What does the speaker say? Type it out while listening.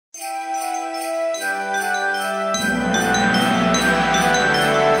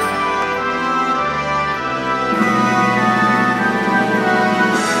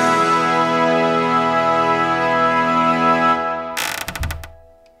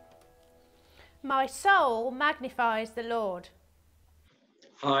My soul magnifies the Lord.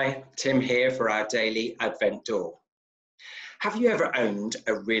 Hi, Tim here for our daily Advent Door. Have you ever owned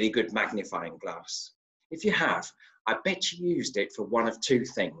a really good magnifying glass? If you have, I bet you used it for one of two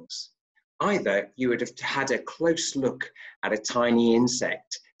things. Either you would have had a close look at a tiny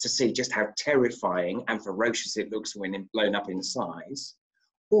insect to see just how terrifying and ferocious it looks when blown up in size,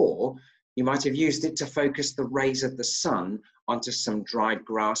 or you might have used it to focus the rays of the sun onto some dried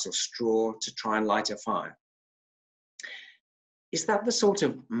grass or straw to try and light a fire. Is that the sort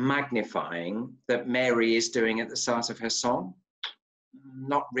of magnifying that Mary is doing at the start of her song?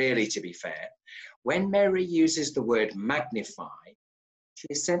 Not really, to be fair. When Mary uses the word magnify, she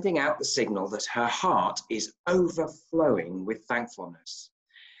is sending out the signal that her heart is overflowing with thankfulness.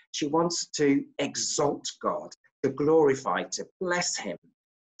 She wants to exalt God, to glorify, to bless him,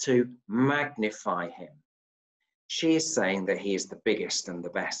 to magnify him. She is saying that he is the biggest and the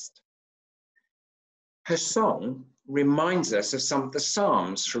best. Her song reminds us of some of the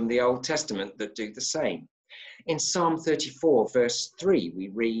Psalms from the Old Testament that do the same. In Psalm 34, verse 3, we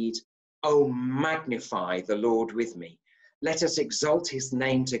read, "Oh, magnify the Lord with me. Let us exalt his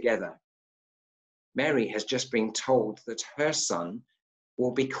name together." Mary has just been told that her son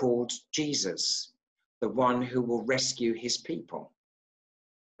will be called Jesus, the one who will rescue his people.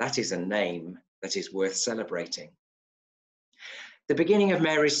 That is a name that is worth celebrating. The beginning of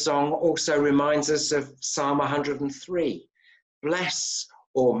Mary's song also reminds us of Psalm 103. Bless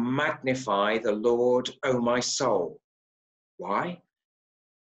or magnify the Lord, O my soul. Why?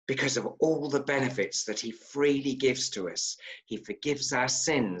 Because of all the benefits that he freely gives to us. He forgives our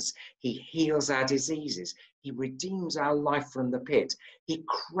sins. He heals our diseases. He redeems our life from the pit. He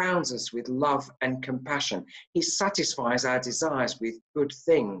crowns us with love and compassion. He satisfies our desires with good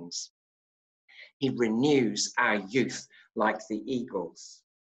things. He renews our youth like the eagles.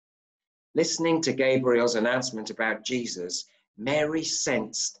 Listening to Gabriel's announcement about Jesus, Mary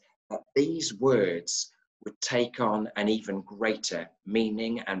sensed that these words would take on an even greater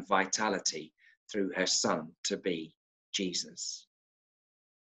meaning and vitality through her son-to-be, Jesus.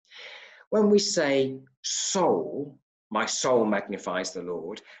 When we say soul, my soul magnifies the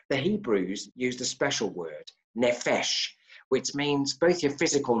Lord, the Hebrews used a special word, nephesh, which means both your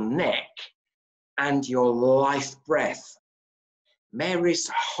physical neck and your life breath. Mary's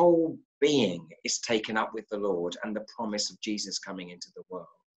whole being is taken up with the Lord and the promise of Jesus coming into the world.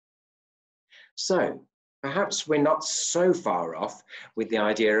 So perhaps we're not so far off with the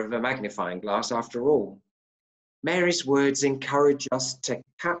idea of a magnifying glass after all. Mary's words encourage us to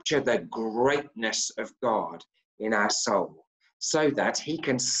capture the greatness of God in our soul so that he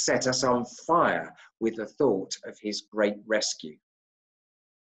can set us on fire with the thought of his great rescue.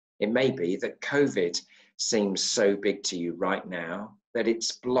 It may be that COVID seems so big to you right now that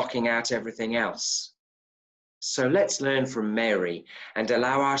it's blocking out everything else. So let's learn from Mary and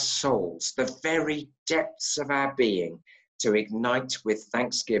allow our souls, the very depths of our being, to ignite with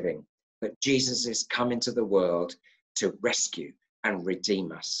thanksgiving that Jesus is come into the world to rescue and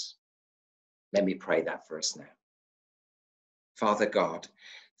redeem us. Let me pray that for us now. Father God,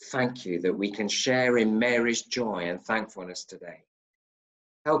 thank you that we can share in Mary's joy and thankfulness today.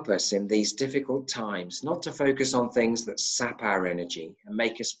 Help us in these difficult times not to focus on things that sap our energy and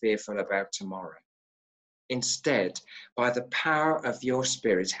make us fearful about tomorrow. Instead, by the power of your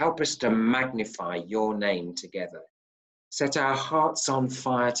Spirit, help us to magnify your name together. Set our hearts on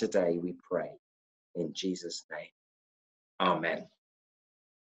fire today, we pray. In Jesus' name, amen.